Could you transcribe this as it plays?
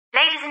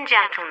and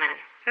gentlemen,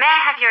 may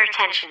I have your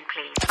attention,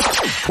 please?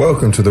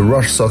 Welcome to the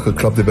Rush Soccer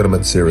Club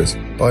Development Series.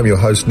 I'm your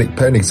host, Nick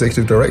Penn,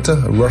 Executive Director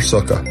of Rush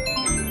Soccer.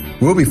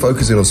 We'll be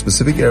focusing on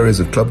specific areas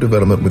of club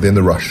development within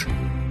the Rush.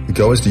 The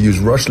goal is to use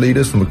Rush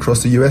leaders from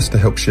across the US to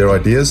help share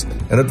ideas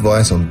and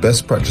advice on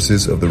best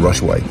practices of the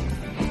Rush way.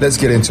 Let's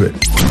get into it.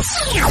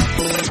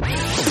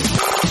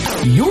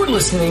 You're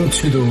listening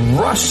to the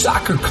Rush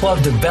Soccer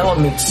Club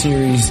Development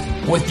Series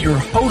with your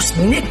host,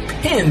 Nick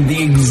Penn,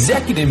 the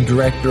Executive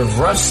Director of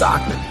Rush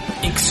Soccer,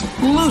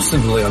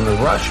 exclusively on the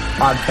Rush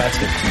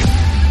Podcast Network.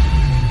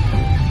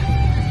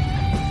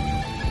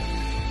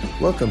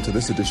 Welcome to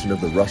this edition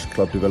of the Rush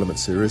Club Development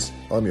Series.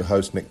 I'm your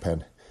host, Nick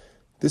Penn.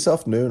 This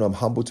afternoon, I'm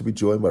humbled to be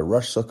joined by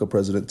Rush Soccer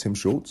President Tim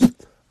Schultz,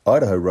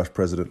 Idaho Rush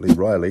President Lee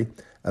Riley,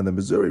 and the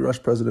Missouri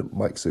Rush President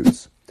Mike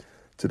Suits.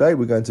 Today,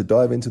 we're going to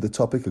dive into the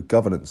topic of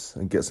governance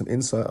and get some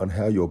insight on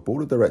how your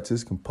board of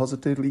directors can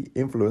positively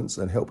influence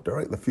and help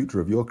direct the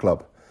future of your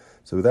club.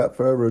 So without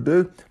further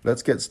ado,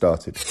 let's get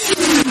started.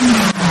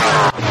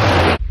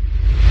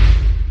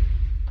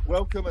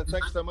 Welcome and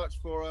thanks so much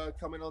for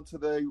coming on to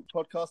the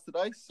podcast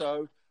today.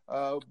 So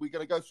we're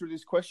going to go through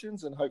these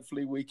questions and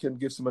hopefully we can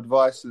give some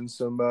advice and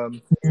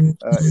some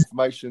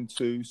information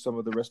to some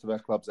of the rest of our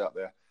clubs out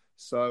there.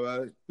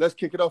 So let's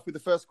kick it off with the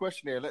first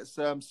question here. Let's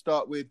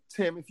start with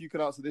Tim, if you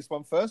can answer this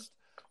one first.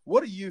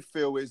 What do you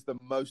feel is the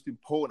most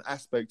important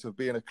aspect of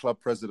being a club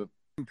president?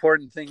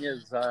 Important thing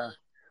is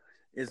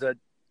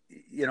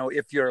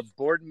if you're a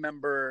board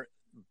member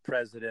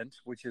president,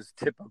 which is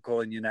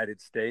typical in the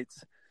United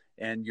States,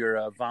 and you're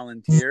a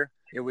volunteer,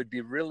 it would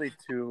be really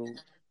to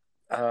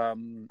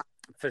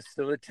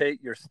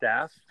facilitate your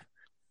staff,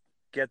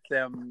 give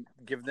them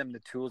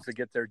the tools to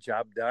get their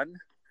job done,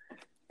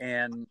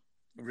 and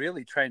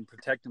really try and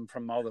protect them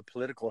from all the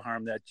political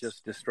harm that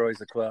just destroys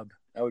the club.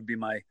 That would be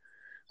my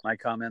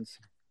comments.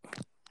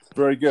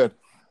 Very good.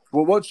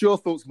 Well, what's your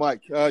thoughts,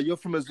 Mike? You're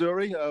from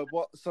Missouri.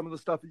 What some of the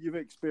stuff that you've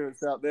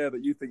experienced out there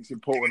that you think is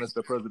important as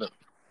the president?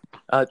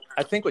 I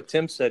think what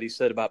Tim said, he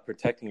said about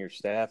protecting your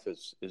staff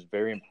is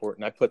very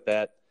important. I put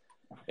that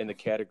in the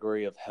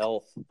category of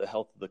the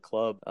health of the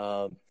club.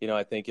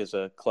 I think as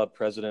a club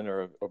president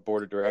or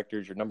board of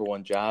directors, your number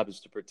one job is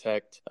to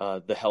protect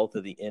the health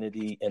of the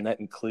entity, and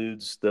that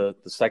includes the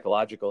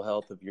psychological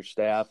health of your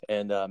staff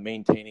and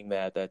maintaining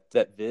that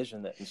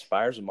vision that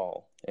inspires them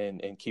all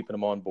and keeping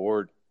them on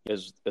board.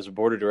 As a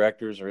board of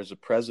directors or as a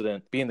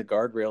president, being the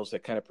guardrails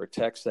that kind of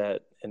protects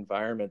that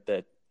environment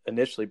that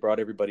initially brought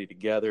everybody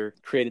together,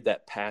 created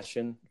that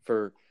passion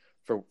for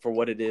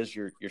what it is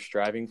you're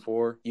striving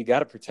for. You got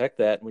to protect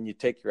that. When you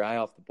take your eye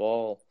off the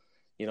ball,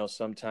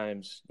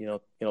 sometimes,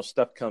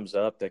 stuff comes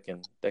up that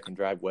can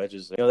drive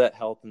wedges. That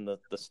health and the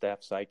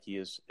staff psyche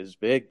is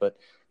big, but,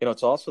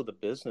 it's also the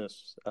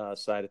business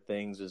side of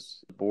things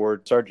is the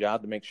board. It's our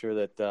job to make sure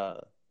that,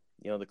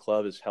 the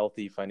club is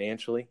healthy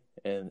financially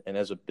and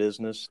as a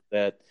business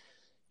that,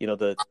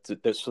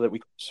 so that we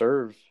can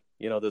serve,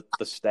 the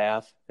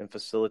staff and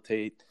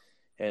facilitate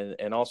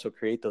and also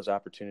create those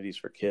opportunities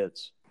for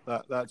kids.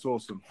 That's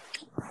awesome.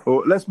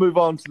 Well, let's move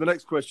on to the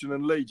next question.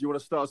 And Lee, do you want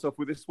to start us off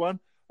with this one?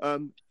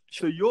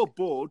 So your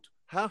board,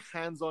 how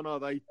hands-on are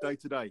they day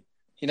to day?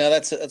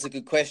 That's a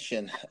good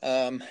question.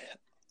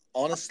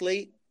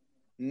 Honestly,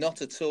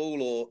 not at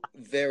all or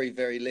very,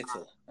 very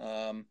little.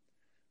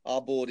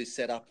 Our board is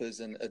set up as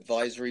an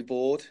advisory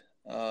board.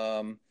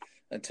 And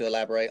to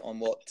elaborate on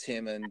what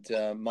Tim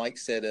and Mike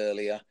said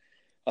earlier,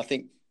 I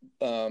think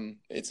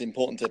it's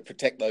important to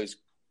protect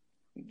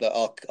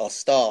our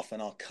staff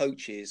and our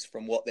coaches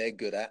from what they're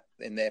good at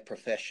in their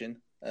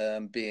profession,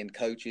 being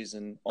coaches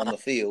and on the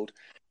field.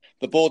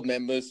 The board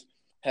members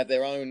have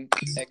their own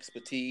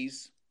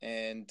expertise,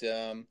 and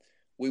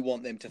we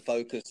want them to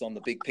focus on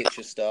the big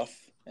picture stuff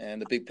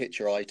and the big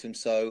picture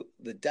items. So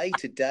the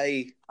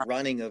day-to-day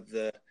running of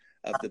the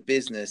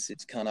business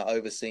is kind of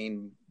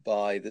overseen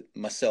by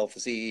myself, the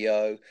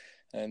CEO,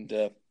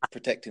 and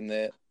protecting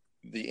the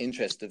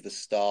interest of the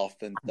staff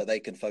and that they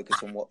can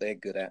focus on what they're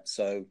good at.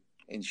 So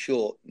in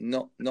short,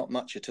 not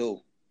much at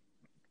all.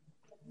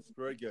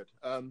 Very good.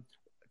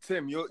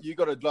 Tim, you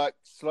got it like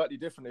slightly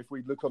different. If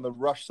we look on the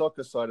Rush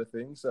Soccer side of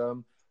things,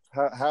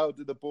 how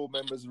do the board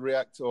members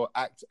react or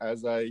act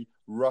as a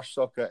Rush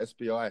Soccer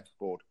SPI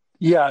board?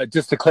 Yeah,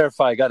 just to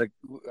clarify, I got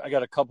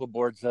a couple of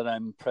boards that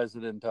I'm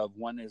president of.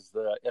 One is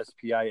the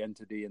SPI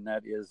entity, and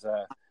that is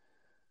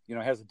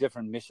has a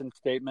different mission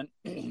statement.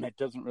 It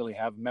doesn't really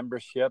have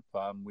membership.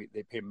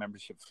 They pay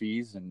membership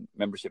fees and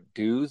membership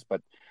dues,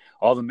 but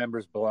all the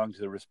members belong to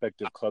the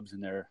respective clubs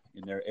in their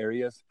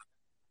areas.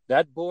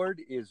 That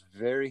board is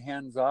very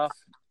hands off.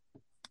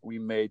 We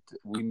meet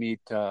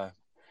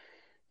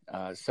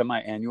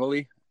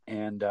semi-annually,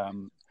 and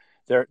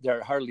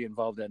they're hardly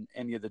involved in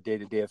any of the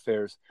day-to-day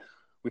affairs.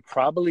 We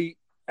probably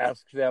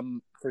ask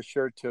them for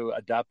sure to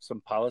adopt some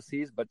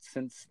policies, but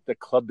since the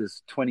club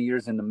is 20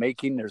 years in the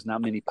making, there's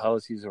not many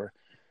policies or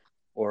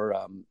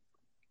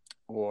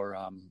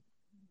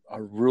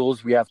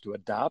rules we have to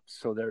adopt.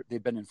 So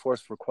they've been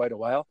enforced for quite a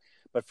while,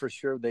 but for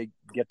sure they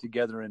get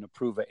together and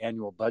approve an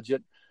annual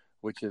budget.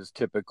 which is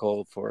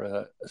typical for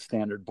a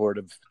standard board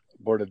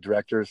of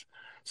directors.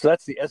 So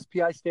that's the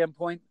SPI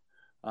standpoint.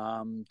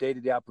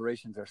 Day-to-day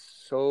operations are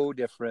so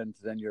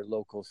different than your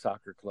local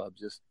soccer club.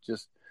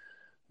 Just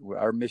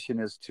our mission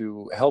is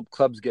to help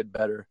clubs get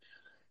better.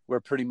 We're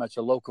pretty much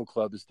a local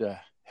club is to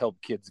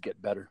help kids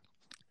get better.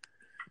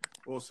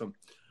 Awesome.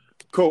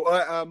 Cool. All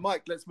right,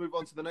 Mike, let's move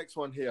on to the next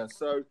one here.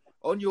 So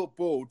on your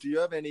board, do you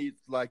have any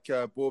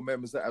board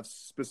members that have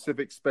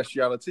specific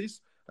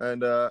specialities?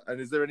 And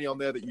is there any on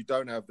there that you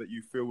don't have that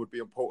you feel would be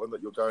important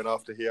that you're going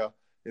after here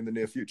in the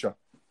near future?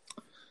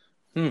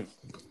 When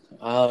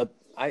I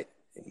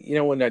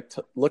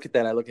look at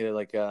that, I look at it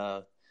like,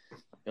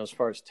 as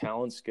far as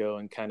talents go,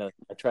 and kind of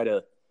I try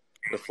to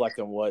reflect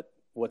on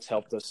what's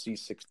helped us see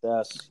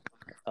success.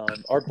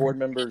 Our board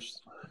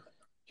members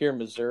here in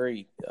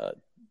Missouri,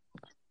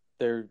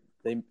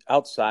 they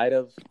outside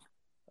of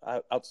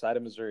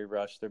Missouri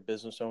Rush, they're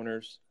business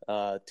owners,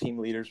 team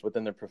leaders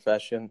within their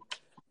profession,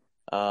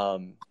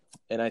 and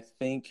I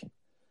think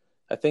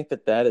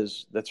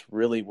that's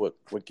really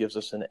what gives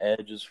us an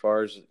edge as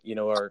far as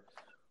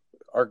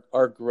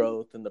our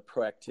growth and the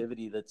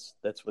proactivity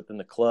that's within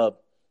the club.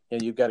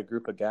 You've got a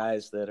group of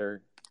guys that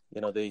are,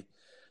 they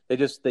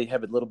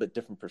have a little bit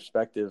different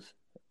perspective,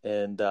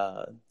 and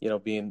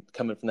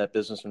coming from that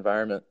business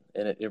environment,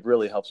 and it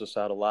really helps us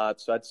out a lot.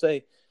 So I'd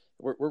say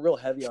we're real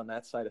heavy on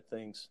that side of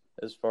things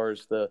as far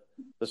as the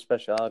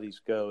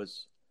specialities go.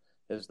 Is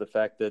the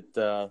fact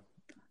that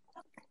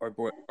our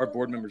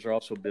board members are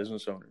also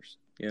business owners,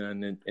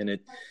 and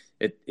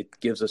it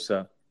gives us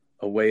a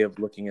way of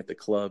looking at the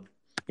club.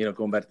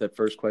 Going back to that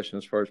first question,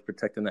 as far as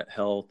protecting that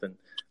health and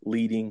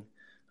leading,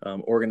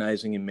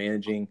 organizing and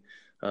managing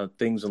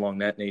things along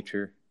that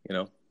nature,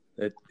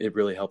 it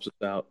really helps us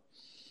out.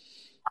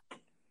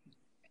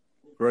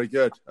 Very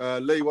good.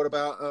 Lee, what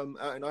about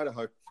out in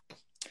Idaho?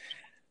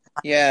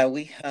 Yeah,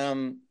 we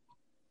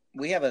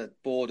have a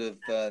board of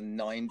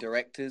 9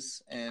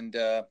 directors, and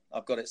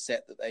I've got it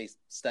set that they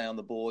stay on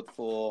the board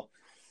for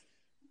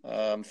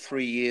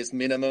 3 years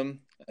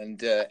minimum.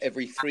 And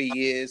every 3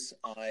 years,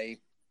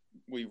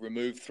 we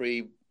remove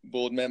 3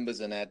 board members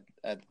and add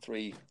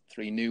three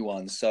new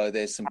ones. So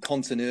there's some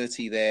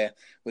continuity there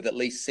with at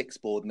least 6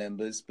 board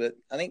members. But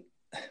I think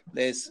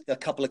there's a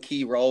couple of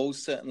key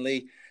roles.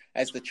 Certainly,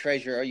 as the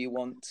treasurer, you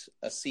want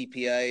a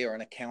CPA or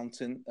an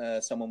accountant,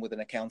 someone with an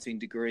accounting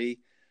degree.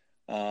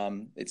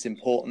 It's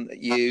important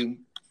that you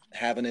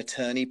have an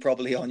attorney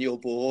probably on your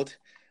board.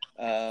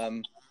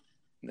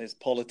 There's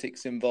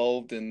politics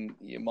involved, and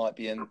you might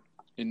be in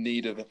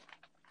need of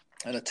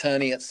an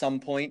attorney at some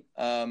point.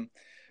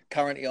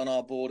 Currently on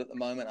our board at the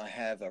moment, I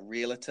have a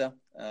realtor,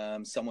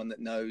 someone that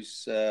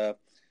knows the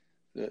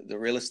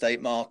real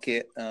estate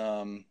market.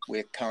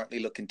 We're currently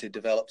looking to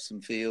develop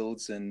some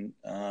fields, and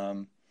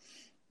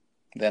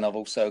then I've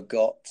also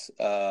got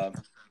a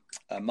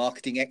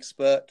marketing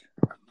expert,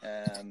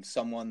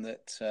 someone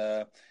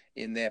that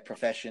in their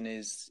profession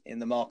is in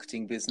the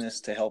marketing business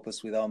to help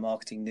us with our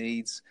marketing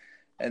needs.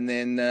 And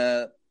then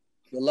the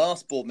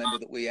last board member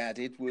that we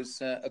added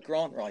was a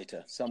grant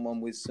writer,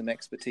 someone with some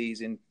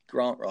expertise in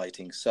grant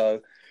writing.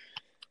 So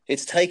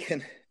it's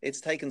taken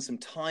some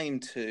time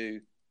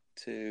to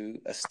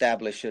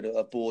establish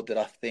a board that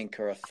I think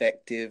are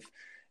effective.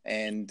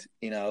 And,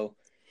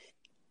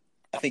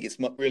 I think it's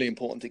really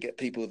important to get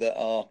people that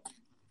are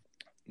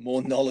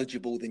more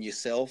knowledgeable than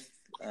yourself.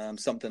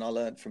 Something I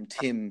learned from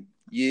Tim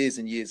years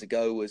and years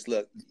ago was,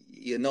 look,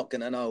 you're not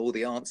going to know all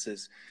the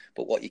answers,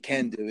 but what you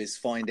can do is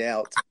find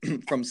out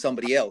from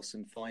somebody else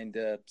and find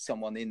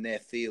someone in their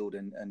field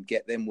and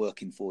get them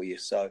working for you.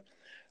 So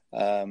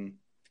I'm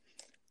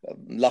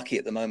lucky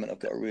at the moment. I've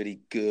got a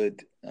really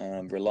good,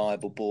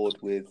 reliable board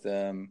with,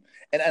 and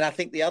I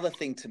think the other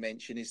thing to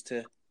mention is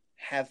to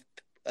have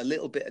a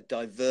little bit of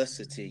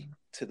diversity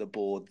to the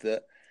board,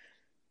 that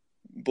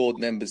board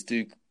members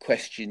do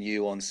question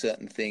you on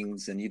certain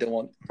things, and you don't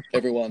want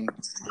everyone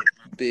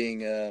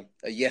being a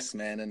yes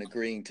man and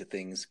agreeing to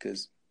things,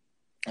 because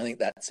I think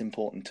that's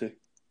important too.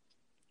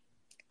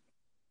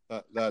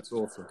 That's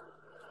awesome.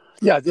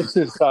 Yeah, this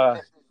is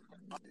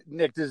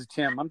Nick. This is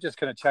Tim. I'm just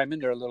going to chime in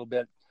there a little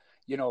bit.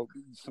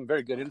 Some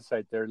very good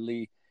insight there,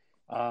 Lee.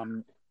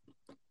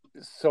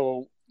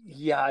 So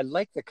yeah, I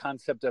like the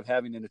concept of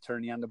having an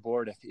attorney on the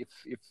board.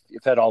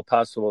 If at all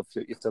possible,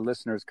 if the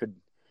listeners could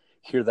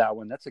hear that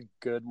one, that's a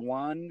good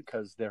one,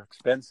 because they're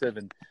expensive,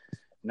 and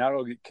not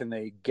only can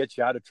they get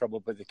you out of trouble,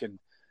 but they can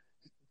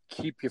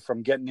keep you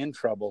from getting in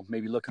trouble,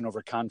 maybe looking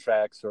over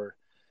contracts or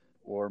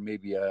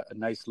maybe a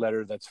nice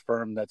letter that's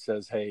firm that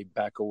says, hey,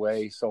 back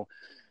away. So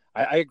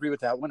I agree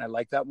with that one. I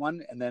like that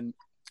one. And then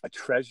a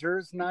treasurer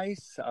is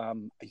nice.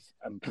 I'm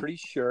pretty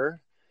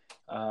sure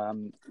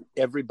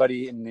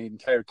everybody in the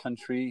entire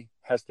country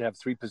has to have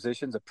 3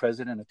 positions: a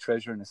president, a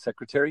treasurer, and a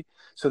secretary.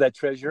 So that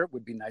treasurer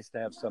would be nice to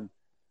have some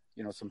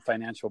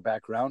financial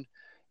background,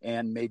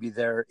 and maybe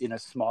they're in a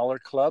smaller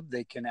club.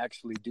 They can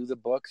actually do the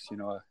books,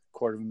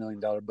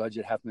 $250,000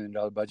 budget,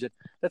 $500,000 budget.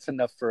 That's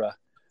enough for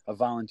a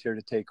volunteer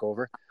to take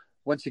over.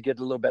 Once you get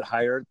a little bit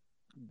higher,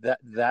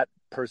 that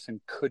person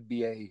could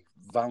be a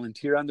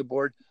volunteer on the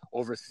board,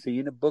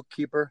 overseeing a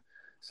bookkeeper.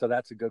 So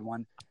that's a good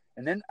one.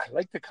 And then I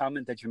like the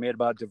comment that you made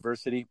about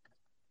diversity.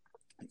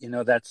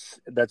 That's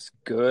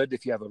good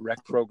if you have a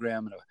rec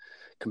program and a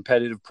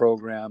competitive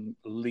program,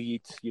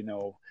 elite,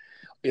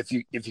 if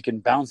you can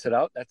bounce it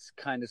out, that's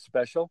kind of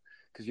special,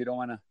 because you don't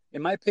want to,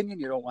 in my opinion,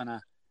 you don't want to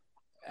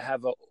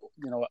have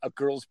a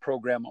girls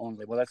program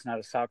only. Well, that's not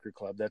a soccer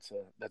club. That's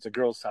a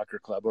girls soccer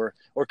club or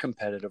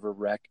competitive or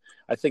rec.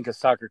 I think a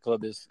soccer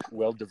club is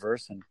well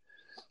diverse,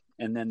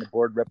 and then the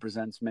board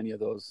represents many of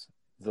those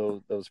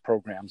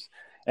programs.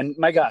 And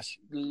my gosh,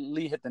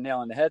 Lee hit the nail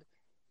on the head.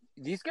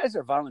 These guys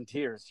are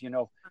volunteers.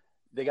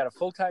 They got a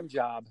full-time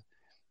job,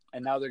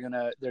 and now they're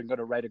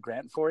gonna write a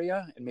grant for you,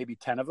 and maybe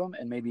 10 of them,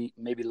 and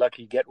maybe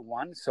lucky get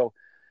one. So,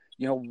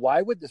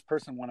 why would this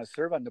person want to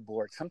serve on the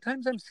board?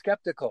 Sometimes I'm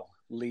skeptical,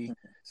 Lee.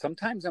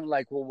 Sometimes I'm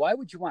like, well, why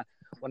would you want?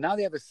 Well, now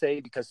they have a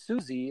say because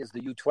Susie is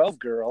the U12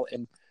 girl,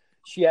 and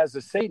she has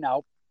a say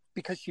now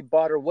because she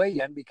bought her way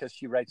in, because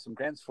she writes some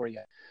grants for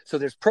you. So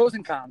there's pros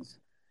and cons.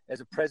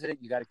 As a president,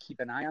 you got to keep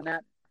an eye on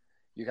that.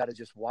 You got to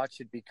just watch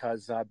it,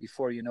 because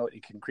before you know it,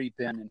 it can creep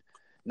in, and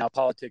now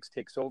politics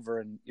takes over,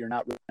 and you're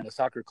not running a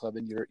soccer club,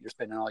 and you're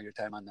spending all your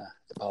time on the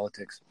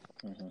politics.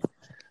 Mm-hmm.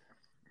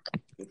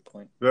 Good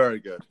point. Very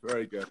good.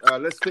 Very good.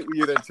 Let's stick with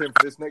you then, Tim,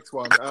 for this next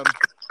one.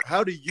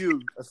 How do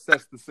you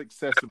assess the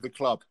success of the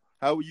club?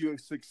 How are you a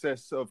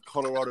success of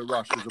Colorado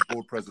Rush as a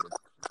board president?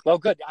 Well,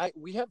 good.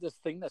 We have this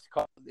thing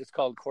it's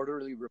called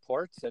quarterly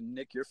reports, and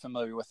Nick, you're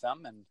familiar with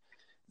them, and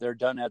they're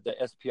done at the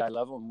SPI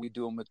level, and we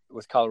do them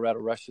with Colorado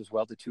Rush as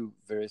well, the two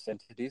various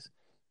entities.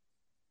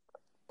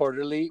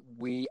 Quarterly,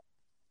 we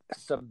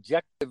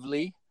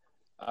subjectively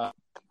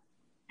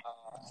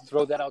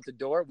throw that out the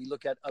door. We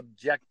look at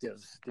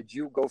objectives. Did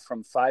you go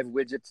from 5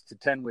 widgets to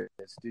 10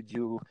 widgets? Did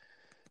you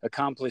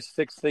accomplish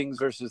 6 things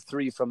versus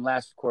 3 from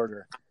last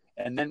quarter?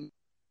 And then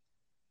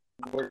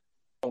we're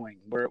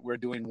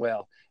doing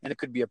well. And it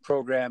could be a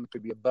program, it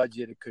could be a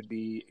budget, it could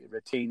be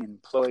retaining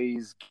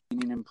employees,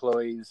 gaining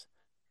employees,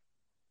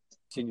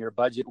 in your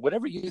budget,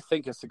 whatever you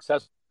think is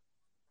successful.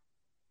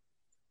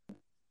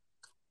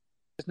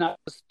 It's not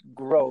just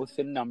growth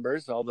in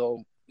numbers,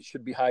 although it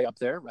should be high up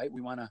there, right? We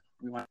want.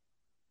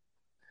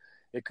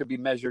 It could be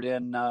measured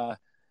in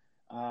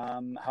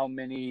how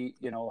many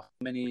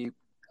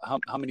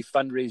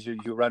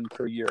fundraisers you run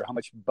per year, how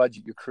much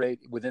budget you create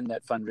within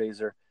that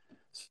fundraiser.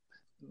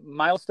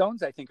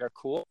 Milestones, I think, are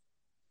cool,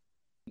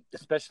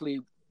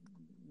 especially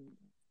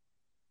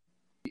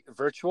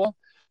virtual.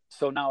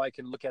 So now I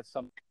can look at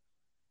some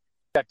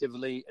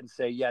effectively and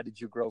say, yeah, did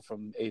you grow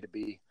from A to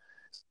B?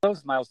 So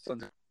those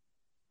milestones,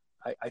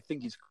 I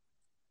think he's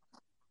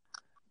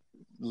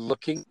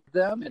looking at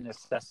them and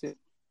assessing,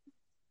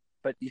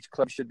 but each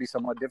club should be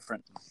somewhat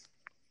different.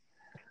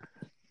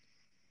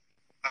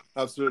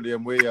 Absolutely,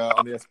 and we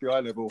on the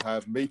SPI level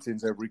have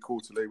meetings every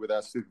quarterly with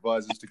our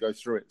supervisors to go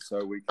through it,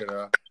 so we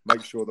can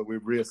make sure that we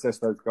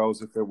reassess those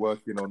goals if they're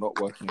working or not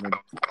working, and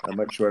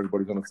make sure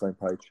everybody's on the same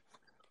page.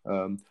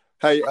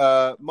 Hey,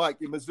 Mike,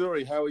 in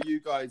Missouri, how are you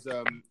guys?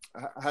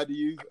 How do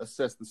you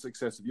assess the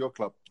success of your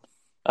club?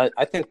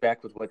 I think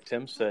back with what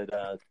Tim said,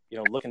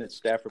 looking at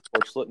staff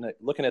reports,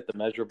 looking at the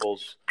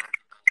measurables,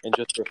 and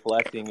just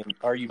reflecting. And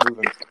are you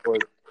moving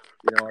forward?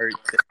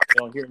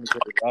 Here in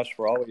Missouri Rush,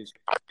 we're always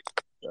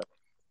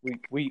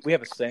we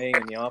have a saying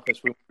in the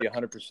office: we want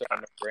to be 100%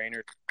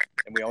 no-brainers,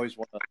 and we always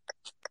want to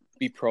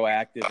be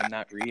proactive and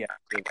not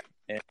reactive.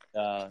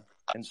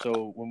 And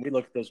so when we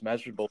look at those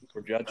measurables,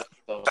 we're judging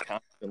ourselves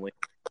constantly.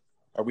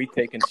 Are we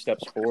taking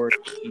steps forward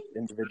in each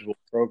individual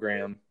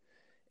program?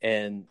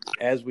 And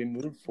as we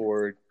move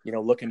forward,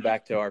 looking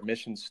back to our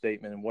mission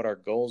statement and what our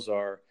goals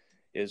are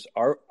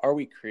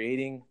we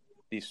creating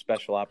these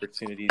special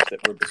opportunities that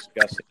we're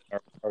discussing,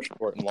 our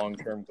short and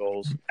long-term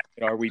goals?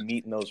 Are we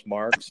meeting those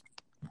marks?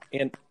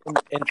 And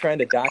trying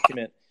to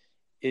document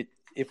it,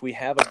 if we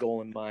have a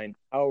goal in mind,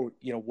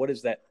 what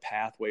is that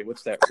pathway?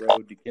 What's that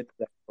road to get to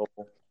that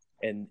goal?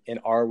 And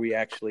are we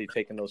actually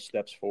taking those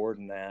steps forward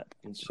in that?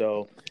 And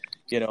so,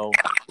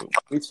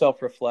 we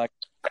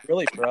self-reflect.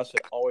 Really, for us,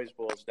 it always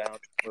boils down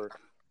to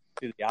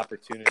the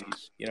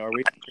opportunities. Are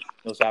we taking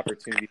those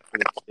opportunities for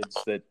the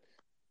kids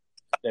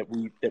that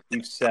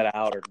we've set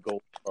out our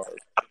goals are?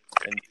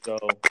 And so,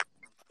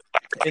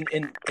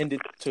 and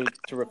to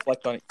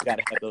reflect on it, you got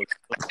to have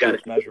those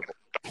measurable.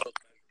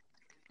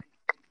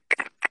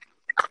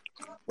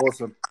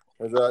 Awesome.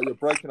 You're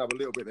breaking up a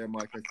little bit there,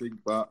 Mike, I think,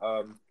 but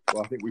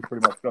I think we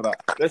pretty much got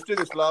that. Let's do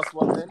this last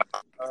one then.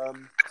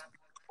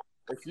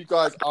 If you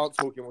guys aren't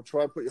talking, we'll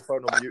try and put your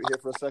phone on mute here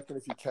for a second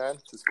if you can,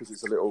 just because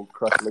it's a little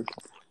crackly.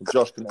 And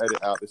Josh can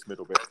edit out this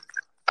middle bit.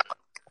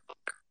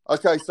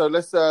 Okay, so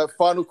let's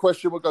final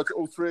question. We'll go to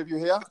all three of you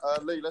here.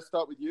 Lee, let's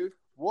start with you.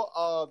 What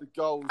are the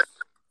goals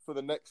for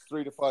the next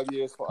 3 to 5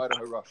 years for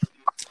Idaho Rush?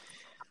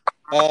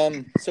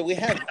 So we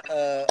have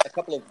a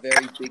couple of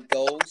very big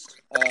goals.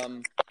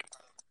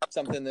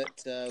 Something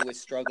that we're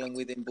struggling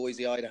with in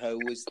Boise, Idaho,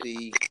 was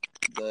the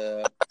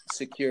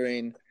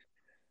securing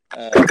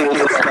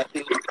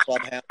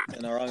clubhouse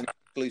and our own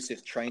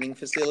exclusive training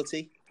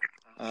facility.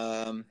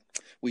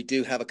 We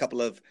do have a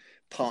couple of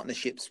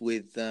partnerships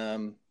with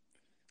the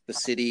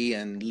city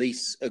and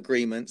lease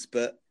agreements,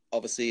 but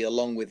obviously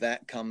along with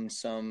that comes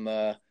some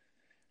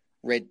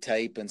red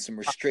tape and some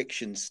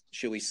restrictions,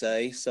 shall we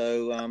say.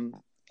 So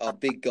our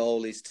big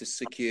goal is to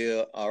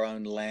secure our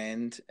own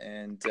land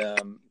and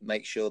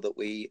make sure that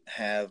we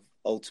have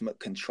ultimate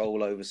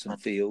control over some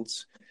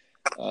fields.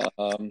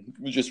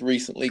 We just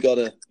recently got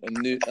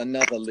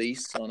another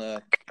lease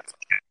on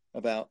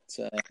about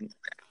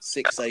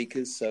 6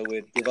 acres, so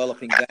we're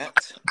developing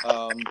that.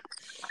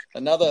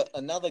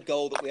 Another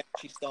goal that we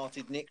actually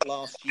started, Nick,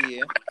 last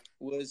year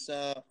was,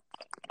 I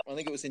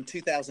think it was in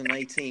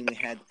 2018, we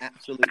had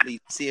absolutely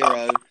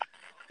 0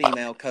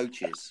 female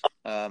coaches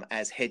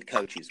as head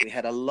coaches. We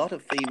had a lot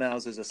of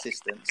females as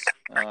assistants,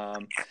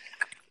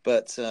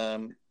 but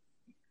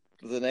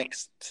for the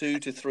next 2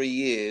 to 3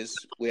 years,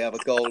 we have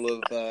a goal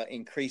of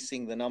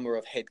increasing the number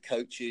of head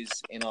coaches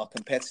in our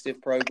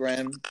competitive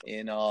program,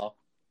 in our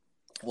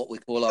what we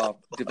call our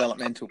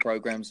developmental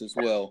programs as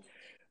well.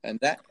 And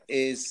that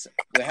is,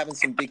 we're having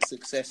some big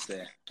success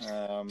there.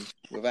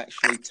 We've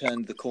actually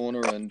turned the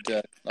corner and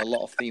a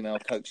lot of female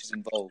coaches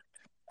involved.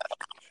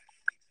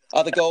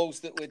 Other goals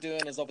that we're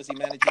doing is obviously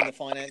managing the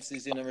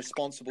finances in a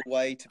responsible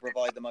way to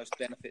provide the most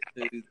benefit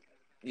to,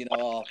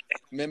 our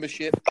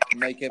membership, and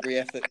make every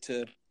effort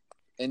to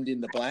end in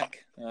the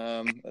black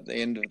at the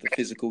end of the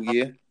physical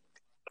year.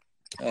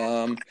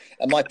 And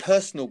my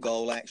personal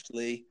goal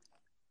actually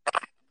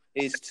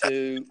is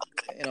to,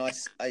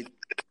 I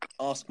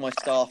ask my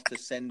staff to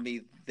send me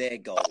their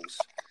goals,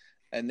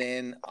 and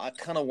then I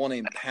kind of want to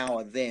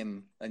empower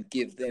them and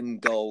give them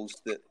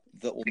goals that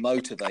will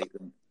motivate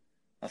them.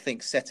 I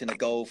think setting a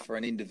goal for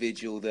an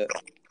individual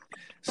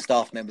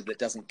staff member that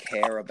doesn't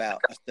care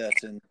about a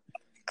certain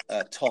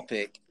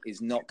topic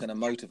is not going to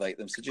motivate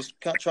them. So just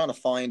trying to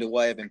find a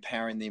way of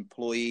empowering the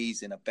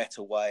employees in a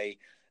better way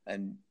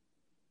and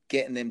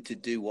getting them to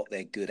do what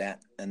they're good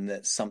at, and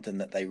that's something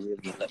that they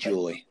really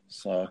enjoy.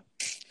 So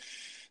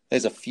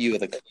there's a few of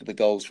the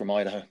goals from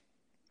Idaho.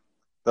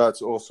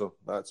 That's awesome.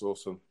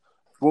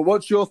 Well,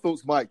 what's your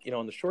thoughts, Mike?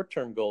 On the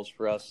short-term goals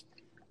for us,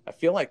 I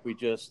feel like we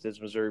just, as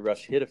Missouri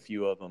Rush, hit a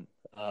few of them.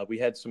 We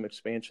had some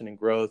expansion and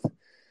growth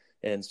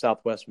in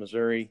Southwest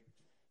Missouri.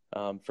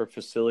 For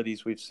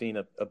facilities, we've seen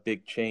a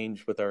big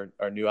change with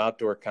our new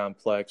outdoor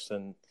complex,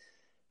 and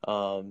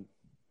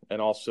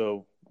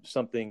also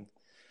something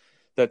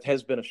that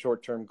has been a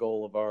short-term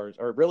goal of ours,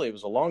 or really it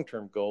was a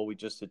long-term goal we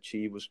just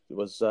achieved,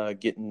 was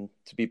getting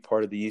to be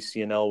part of the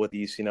ECNL with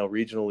the ECNL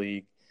Regional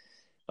League.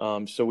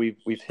 So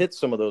we've hit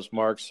some of those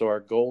marks. So our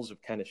goals have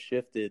kind of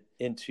shifted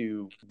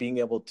into being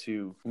able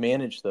to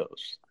manage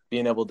those,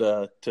 being able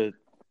to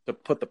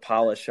put the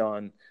polish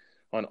on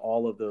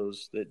all of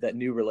those, that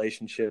new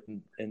relationship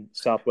in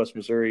Southwest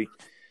Missouri,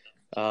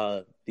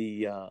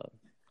 the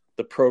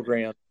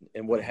program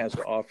and what it has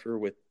to offer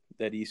with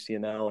that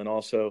ECNL, and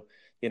also,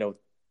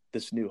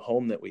 this new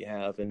home that we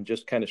have, and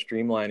just kind of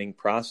streamlining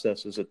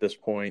processes at this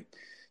point.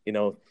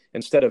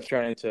 Instead of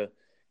trying to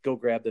go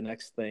grab the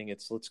next thing,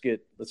 let's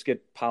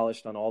get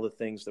polished on all the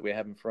things that we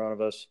have in front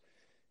of us,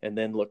 and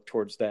then look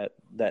towards that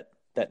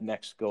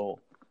next goal.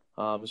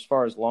 As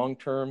far as long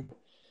term,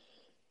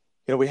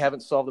 we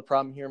haven't solved the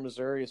problem here in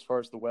Missouri as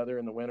far as the weather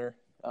in the winter,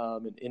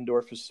 and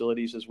indoor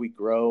facilities as we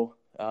grow.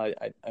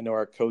 I know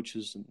our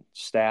coaches and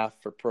staff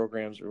for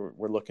programs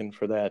we're looking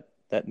for that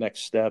next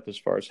step as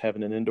far as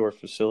having an indoor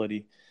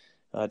facility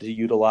to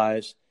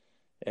utilize,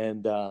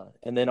 and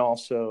then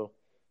also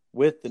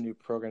with the new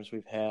programs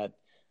we've had,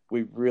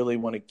 we really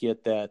want to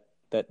get that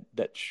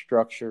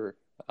structure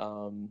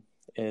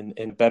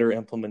and better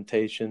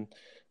implementation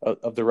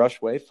of the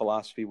Rush Way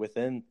philosophy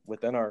within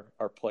our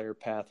player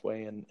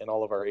pathway and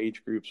all of our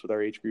age groups with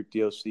our age group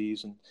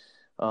DOCs,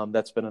 and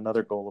that's been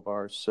another goal of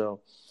ours. So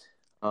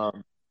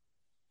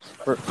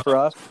for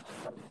us,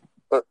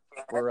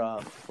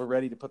 we're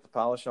ready to put the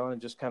polish on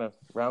and just kind of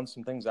round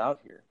some things out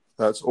here.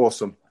 That's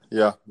awesome.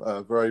 Yeah,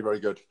 very,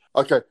 very good.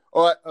 Okay.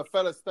 All right,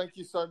 fellas, thank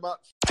you so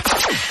much.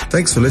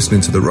 Thanks for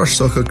listening to the Rush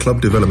Soccer Club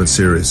Development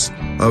Series.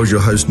 I was your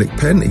host, Nick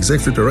Penn,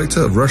 Executive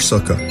Director of Rush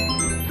Soccer.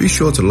 Be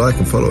sure to like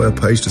and follow our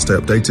page to stay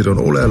updated on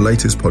all our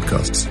latest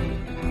podcasts.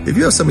 If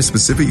you have something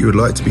specific you would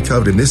like to be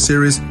covered in this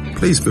series,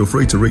 please feel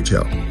free to reach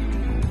out.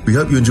 We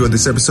hope you enjoyed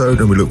this episode,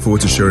 and we look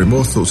forward to sharing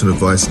more thoughts and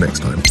advice next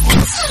time.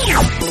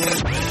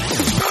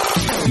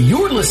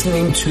 You're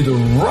listening to the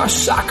Rush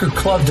Soccer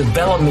Club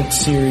Development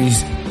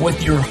Series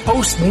with your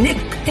host, Nick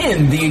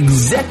Penn, the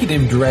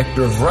Executive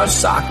Director of Rush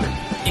Soccer,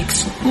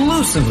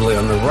 exclusively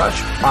on the Rush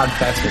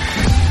Podcast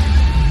Network.